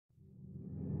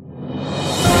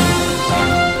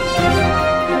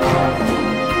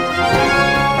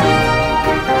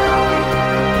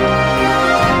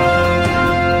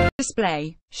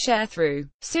Display. Sharethrough.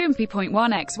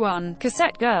 Soompi.1x1,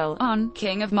 Cassette Girl, on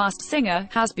King of Masked Singer,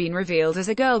 has been revealed as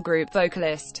a girl group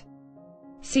vocalist.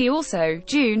 See also,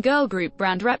 June girl group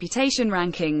brand reputation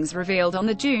rankings revealed on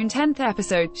the June 10th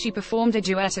episode. She performed a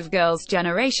duet of Girls'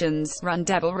 Generation's Run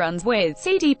Devil Runs with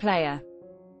CD player.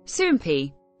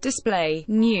 Soompi. Display.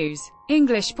 News.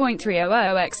 English.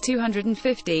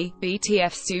 300x250,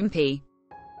 BTF Soompi.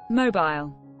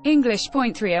 Mobile. English.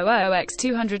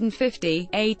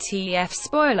 300x250, ATF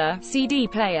Spoiler, CD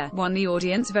player, won the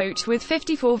audience vote with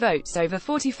 54 votes over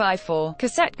 45 for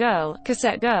Cassette Girl.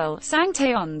 Cassette Girl sang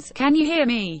Taeyeon's "Can You Hear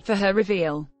Me" for her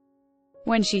reveal.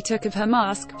 When she took off her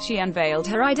mask, she unveiled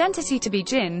her identity to be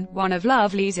Jin, one of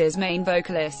Lovelyz's main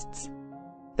vocalists.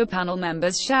 The panel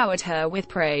members showered her with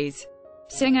praise.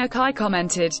 Singer Kai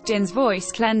commented, "Jin's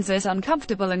voice cleanses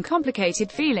uncomfortable and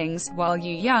complicated feelings," while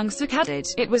Yu Young-suk added,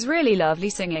 "It was really lovely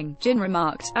singing." Jin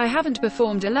remarked, "I haven't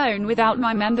performed alone without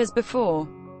my members before.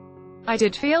 I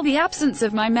did feel the absence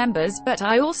of my members, but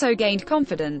I also gained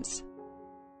confidence.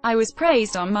 I was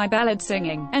praised on my ballad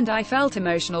singing, and I felt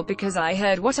emotional because I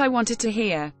heard what I wanted to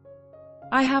hear.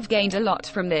 I have gained a lot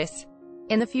from this.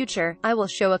 In the future, I will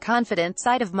show a confident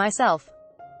side of myself."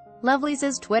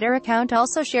 Lovelyz's Twitter account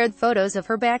also shared photos of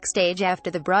her backstage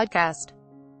after the broadcast.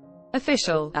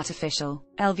 Official, @official,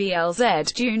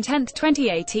 LVLZ, June 10,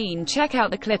 2018. Check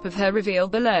out the clip of her reveal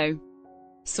below.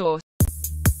 Source.